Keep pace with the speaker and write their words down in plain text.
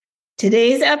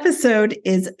Today's episode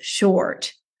is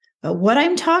short, but what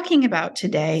I'm talking about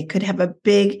today could have a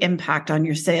big impact on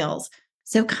your sales.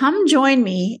 So come join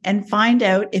me and find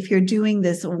out if you're doing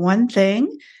this one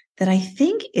thing that I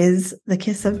think is the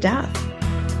kiss of death.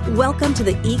 Welcome to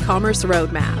the E-commerce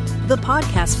Roadmap, the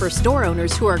podcast for store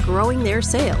owners who are growing their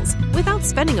sales without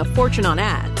spending a fortune on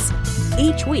ads.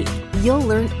 Each week, you'll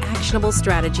learn actionable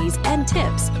strategies and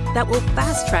tips that will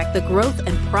fast-track the growth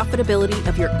and profitability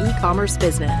of your e-commerce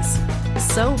business.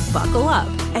 So buckle up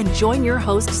and join your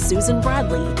host, Susan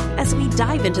Bradley, as we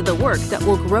dive into the work that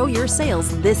will grow your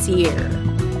sales this year.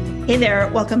 Hey there,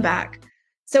 welcome back.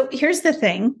 So here's the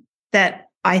thing that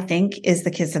I think is the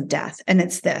kiss of death, and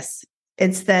it's this.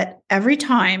 It's that every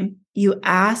time you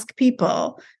ask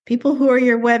people who are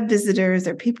your web visitors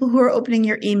or people who are opening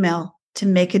your email to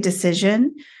make a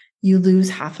decision, you lose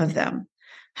half of them.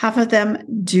 Half of them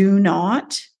do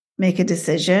not make a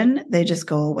decision. They just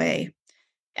go away.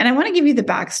 And I want to give you the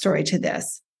backstory to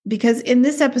this, because in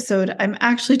this episode, I'm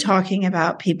actually talking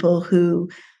about people who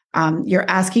you're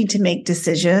asking to make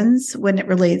decisions when it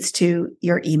relates to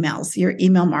your emails, your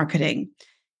email marketing.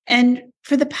 And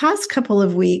for the past couple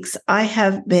of weeks, I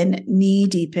have been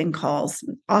knee-deep in calls,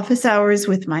 office hours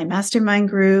with my mastermind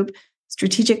group,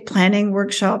 strategic planning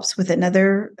workshops with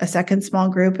a second small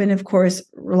group, and of course,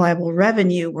 reliable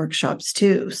revenue workshops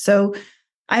too. So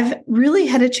I've really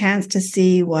had a chance to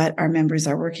see what our members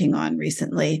are working on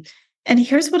recently. And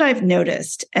here's what I've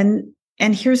noticed, and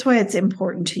here's why it's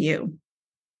important to you.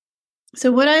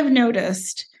 So what I've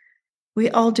noticed, we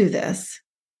all do this.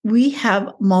 We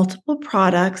have multiple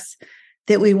products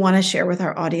that we want to share with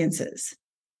our audiences.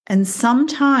 And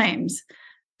sometimes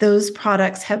those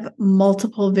products have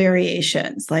multiple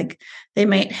variations, like they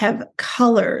might have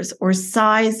colors or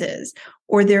sizes,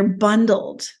 or they're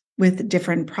bundled with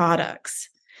different products.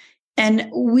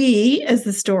 And we, as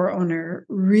the store owner,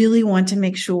 really want to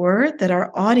make sure that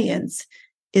our audience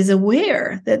is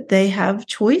aware that they have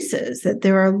choices, that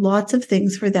there are lots of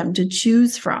things for them to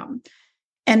choose from.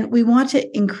 And we want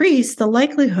to increase the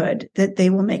likelihood that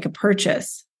they will make a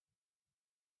purchase.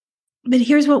 But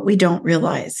here's what we don't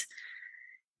realize.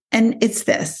 And it's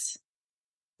this.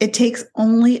 It takes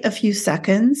only a few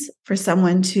seconds for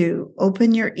someone to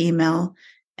open your email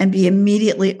and be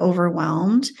immediately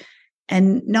overwhelmed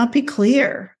and not be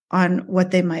clear on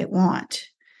what they might want.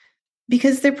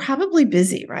 Because they're probably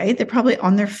busy, right? They're probably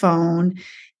on their phone.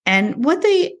 And what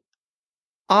they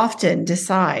often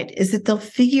decide is that they'll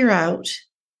figure out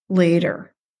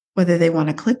later whether they want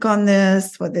to click on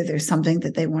this, whether there's something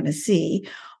that they want to see,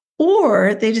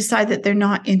 or they decide that they're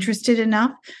not interested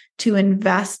enough to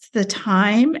invest the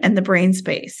time and the brain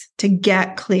space to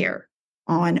get clear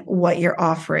on what you're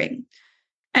offering.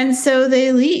 And so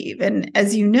they leave. And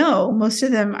as you know, most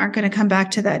of them aren't going to come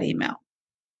back to that email,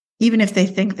 even if they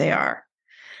think they are.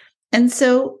 And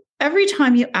so every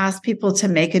time you ask people to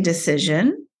make a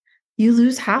decision, you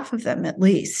lose half of them at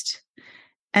least.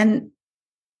 And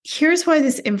here's why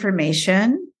this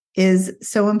information is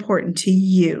so important to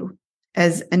you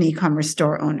as an e-commerce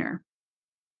store owner.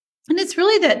 And it's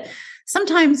really that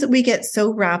sometimes we get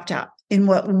so wrapped up in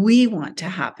what we want to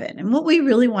happen. And what we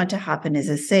really want to happen is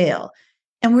a sale.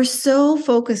 And we're so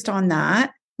focused on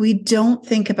that, we don't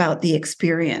think about the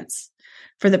experience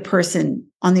for the person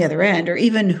on the other end, or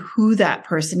even who that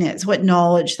person is, what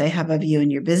knowledge they have of you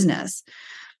and your business.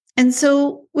 And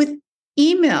so with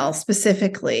email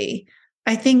specifically,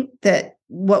 I think that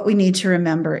what we need to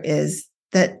remember is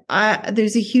that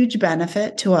there's a huge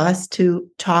benefit to us to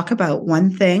talk about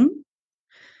one thing,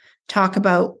 talk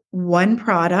about one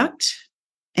product,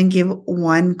 and give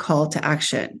one call to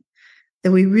action.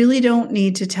 That we really don't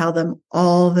need to tell them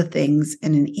all the things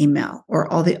in an email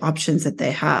or all the options that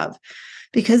they have.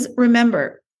 Because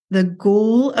remember, the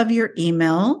goal of your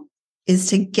email is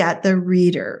to get the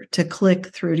reader to click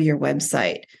through to your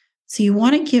website. So you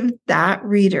want to give that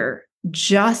reader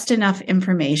just enough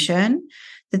information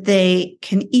that they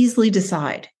can easily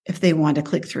decide if they want to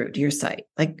click through to your site,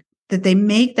 like that they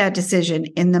make that decision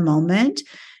in the moment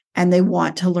and they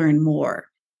want to learn more.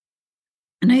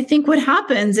 And I think what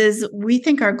happens is we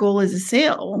think our goal is a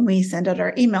sale when we send out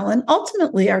our email, and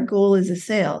ultimately our goal is a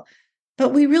sale. But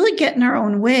we really get in our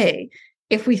own way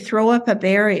if we throw up a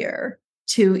barrier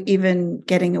to even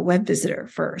getting a web visitor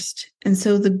first. And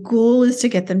so the goal is to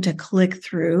get them to click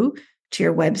through to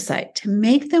your website, to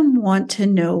make them want to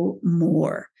know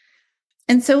more.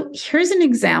 And so here's an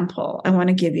example I want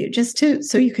to give you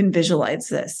so you can visualize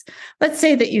this. Let's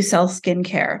say that you sell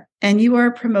skincare and you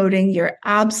are promoting your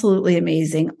absolutely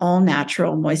amazing all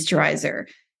natural moisturizer.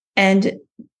 And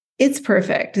It's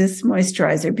perfect, this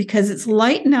moisturizer, because it's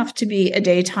light enough to be a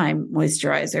daytime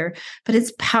moisturizer, but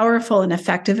it's powerful and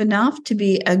effective enough to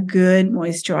be a good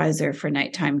moisturizer for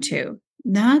nighttime too.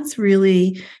 That's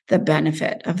really the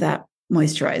benefit of that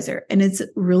moisturizer. And it's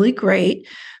really great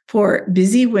for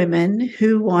busy women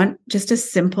who want just a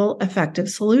simple,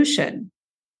 effective solution.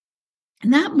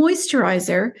 And that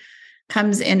moisturizer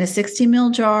comes in a 60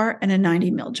 ml jar and a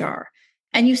 90 ml jar.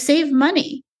 And you save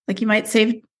money. Like you might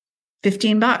save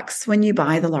 $15 when you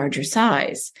buy the larger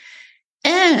size.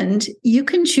 And you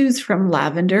can choose from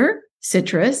lavender,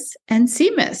 citrus, and sea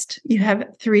mist. You have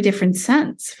 3 different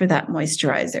scents for that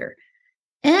moisturizer.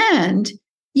 And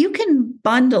you can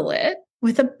bundle it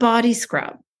with a body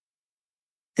scrub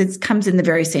that comes in the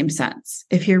very same scents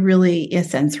if you're really a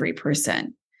sensory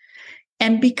person.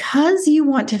 And because you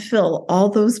want to fill all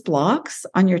those blocks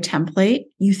on your template,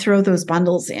 you throw those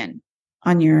bundles in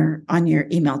on your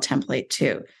email template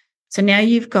too. So now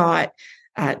you've got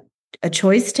a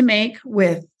choice to make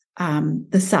with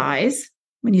the size.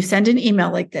 When you send an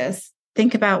email like this,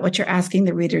 think about what you're asking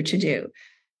the reader to do.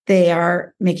 They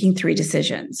are making 3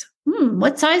 decisions.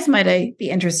 What size might I be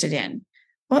interested in?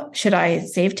 Well, should I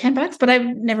save $10? But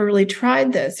I've never really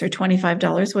tried this, or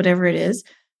 $25, whatever it is.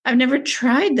 I've never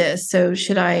tried this. So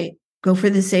should I go for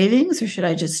the savings or should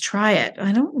I just try it?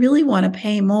 I don't really want to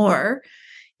pay more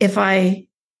if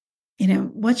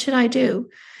what should I do?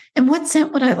 And what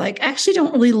scent would I like? I actually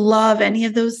don't really love any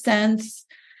of those scents.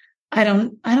 I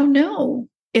don't know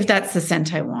if that's the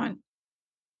scent I want.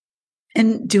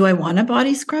 And do I want a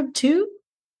body scrub too?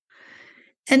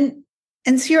 And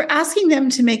so you're asking them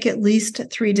to make at least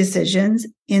 3 decisions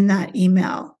in that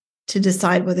email to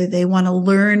decide whether they want to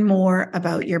learn more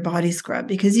about your body scrub,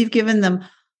 because you've given them,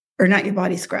 or not your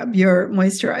body scrub, your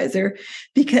moisturizer,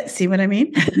 because see what I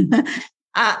mean?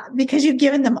 Because you've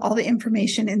given them all the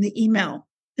information in the email.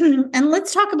 And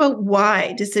let's talk about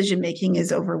why decision-making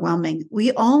is overwhelming.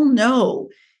 We all know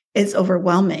it's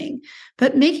overwhelming,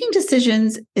 but making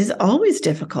decisions is always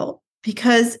difficult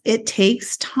because it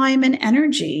takes time and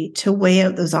energy to weigh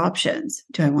out those options.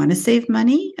 Do I want to save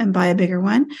money and buy a bigger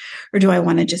one? Or do I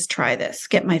want to just try this,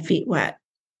 get my feet wet?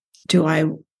 Do I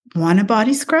want a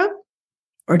body scrub?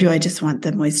 Or do I just want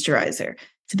the moisturizer?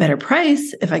 It's a better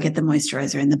price if I get the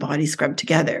moisturizer and the body scrub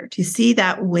together. Do you see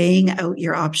that weighing out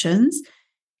your options?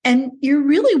 And you're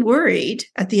really worried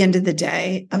at the end of the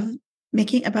day of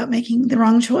making the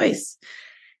wrong choice.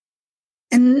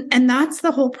 And that's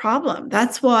the whole problem.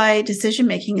 That's why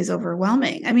decision-making is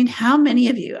overwhelming. I mean, how many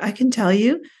of you, I can tell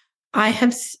you,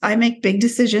 I make big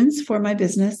decisions for my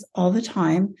business all the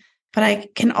time, but I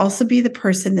can also be the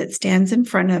person that stands in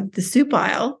front of the soup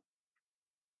aisle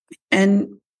and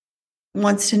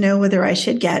wants to know whether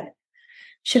should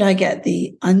I get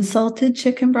the unsalted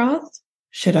chicken broth?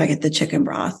 Should I get the chicken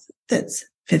broth that's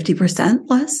 50%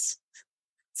 less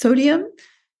sodium?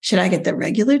 Should I get the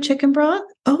regular chicken broth?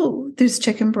 Oh, there's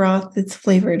chicken broth that's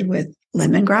flavored with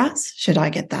lemongrass. Should I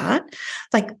get that?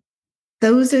 Like,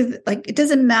 those are it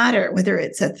doesn't matter whether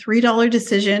it's a $3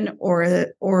 decision or a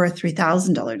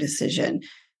 $3,000 decision.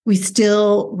 We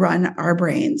still run our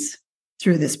brains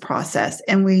through this process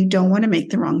and we don't want to make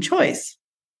the wrong choice.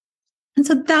 And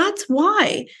so that's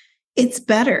why it's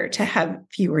better to have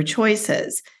fewer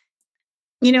choices.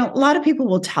 A lot of people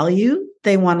will tell you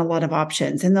they want a lot of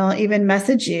options, and they'll even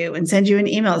message you and send you an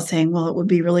email saying, well, it would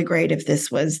be really great if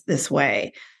this was this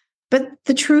way. But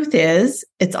the truth is,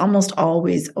 it's almost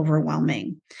always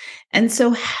overwhelming. And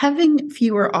so having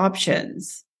fewer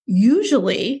options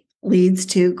usually leads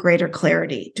to greater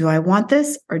clarity. Do I want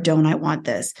this or don't I want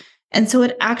this? And so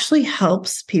it actually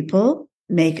helps people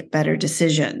make better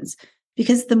decisions.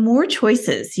 Because the more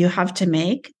choices you have to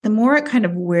make, the more it kind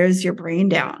of wears your brain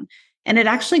down. And it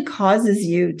actually causes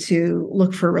you to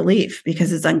look for relief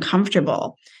because it's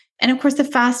uncomfortable. And of course, the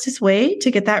fastest way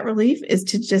to get that relief is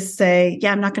to just say,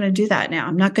 yeah, I'm not going to do that now.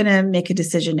 I'm not going to make a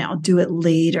decision now. I'll do it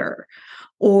later.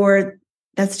 Or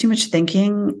that's too much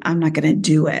thinking. I'm not going to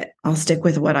do it. I'll stick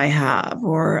with what I have,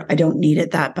 or I don't need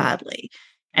it that badly.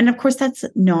 And of course, that's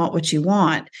not what you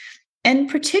want. And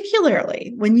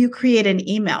particularly when you create an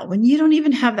email, when you don't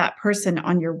even have that person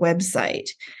on your website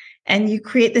and you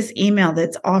create this email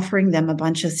that's offering them a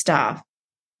bunch of stuff,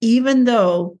 even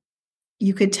though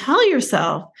you could tell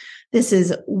yourself this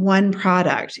is one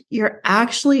product, you're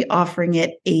actually offering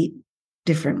it 8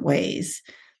 different ways.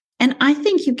 And I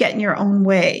think you get in your own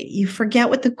way. You forget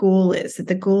what the goal is, that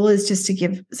the goal is just to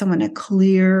give someone a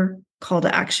clear call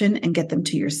to action and get them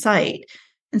to your site.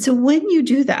 And so when you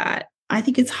do that, I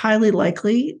think it's highly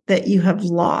likely that you have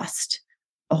lost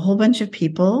a whole bunch of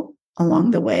people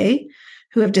along the way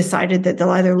who have decided that they'll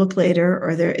either look later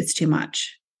or it's too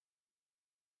much.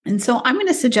 And so I'm going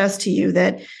to suggest to you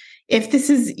that if this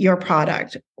is your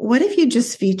product, what if you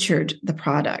just featured the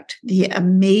product, the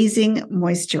amazing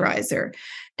moisturizer,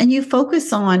 and you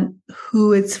focus on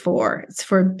who it's for? It's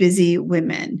for busy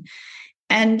women.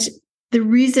 And the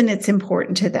reason it's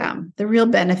important to them, the real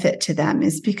benefit to them,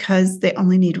 is because they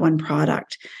only need one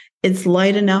product. It's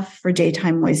light enough for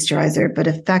daytime moisturizer, but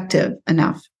effective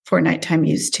enough for nighttime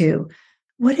use too.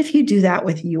 What if you do that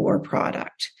with your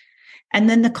product? And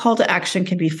then the call to action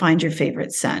can be find your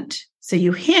favorite scent. So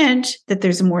you hint that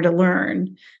there's more to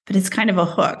learn, but it's kind of a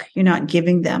hook. You're not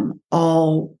giving them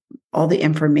all the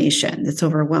information that's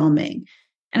overwhelming.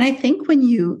 And I think when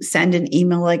you send an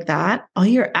email like that, all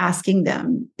you're asking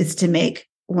them is to make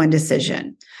one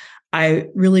decision. I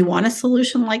really want a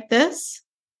solution like this,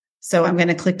 so I'm going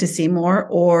to click to see more,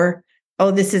 or,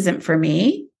 oh, this isn't for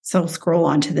me, so I'll scroll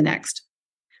on to the next.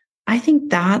 I think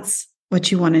that's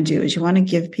what you want to do, is you want to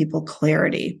give people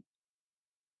clarity.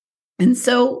 And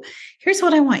so here's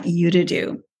what I want you to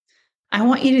do. I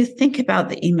want you to think about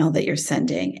the email that you're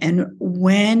sending. And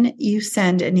when you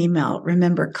send an email,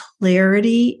 remember,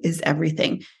 clarity is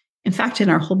everything. In fact, in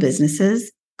our whole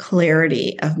businesses,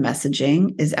 clarity of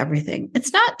messaging is everything.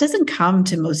 Doesn't come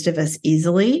to most of us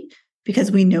easily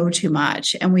because we know too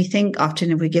much. And we think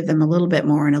often if we give them a little bit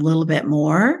more and a little bit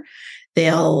more,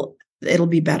 it'll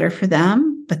be better for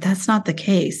them. But that's not the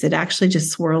case. It actually just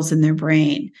swirls in their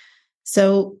brain.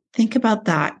 So think about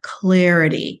that.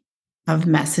 Clarity of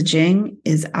messaging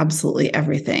is absolutely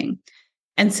everything.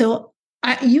 And so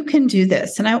you can do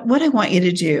this. And what I want you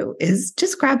to do is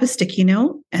just grab a sticky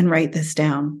note and write this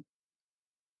down.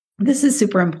 This is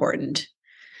super important.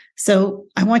 So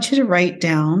I want you to write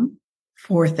down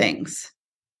 4 things.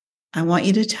 I want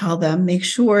you to tell them, make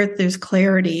sure there's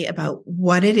clarity about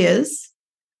what it is,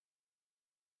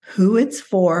 who it's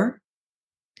for,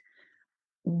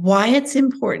 why it's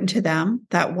important to them,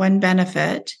 that one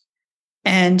benefit,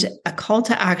 and a call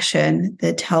to action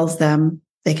that tells them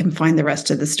they can find the rest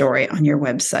of the story on your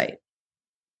website,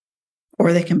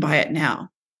 or they can buy it now.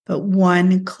 But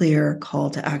one clear call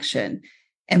to action.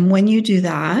 And when you do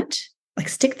that, like,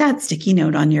 stick that sticky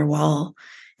note on your wall.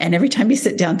 And every time you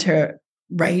sit down to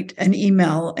write an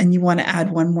email and you want to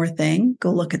add one more thing,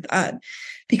 go look at that.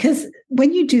 Because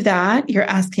when you do that, you're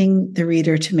asking the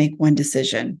reader to make one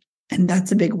decision. And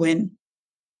that's a big win.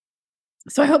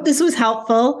 So I hope this was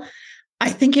helpful. I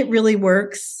think it really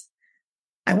works.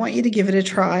 I want you to give it a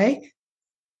try.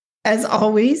 As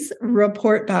always,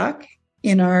 report back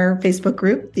in our Facebook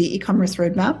group, the e-commerce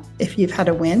roadmap, if you've had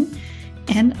a win.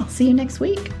 And I'll see you next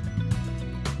week.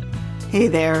 Hey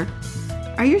there.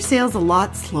 Are your sales a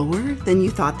lot slower than you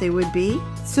thought they would be?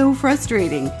 So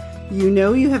frustrating. You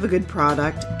know you have a good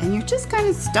product and you're just kind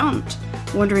of stumped,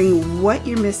 wondering what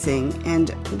you're missing and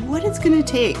what it's going to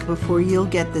take before you'll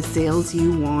get the sales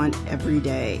you want every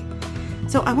day.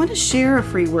 So I want to share a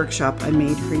free workshop I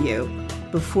made for you.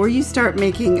 Before you start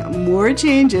making more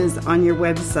changes on your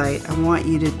website, I want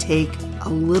you to take a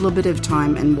little bit of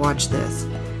time and watch this.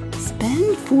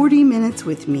 Spend 40 minutes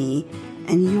with me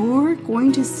and you're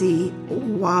going to see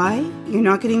why you're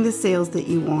not getting the sales that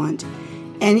you want,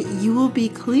 and you will be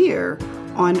clear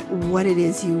on what it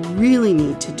is you really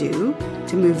need to do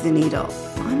to move the needle.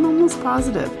 I'm almost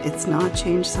positive it's not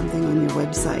changed something on your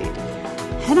website.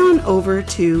 Head on over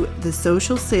to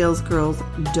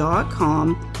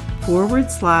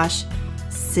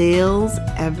thesocialsalesgirls.com/sales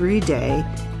every day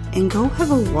and go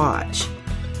have a watch.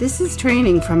 This is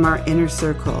training from our inner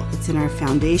circle. It's in our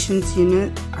foundations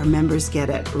unit. Our members get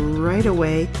it right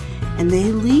away, and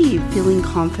they leave feeling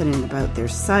confident about their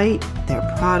site, their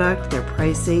product, their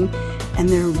pricing, and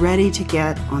they're ready to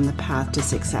get on the path to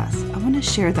success. I want to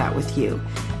share that with you.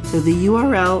 So the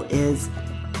URL is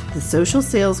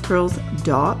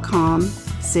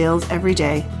thesocialsalesgirls.com/sales every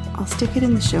day. I'll stick it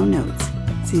in the show notes.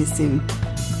 See you soon.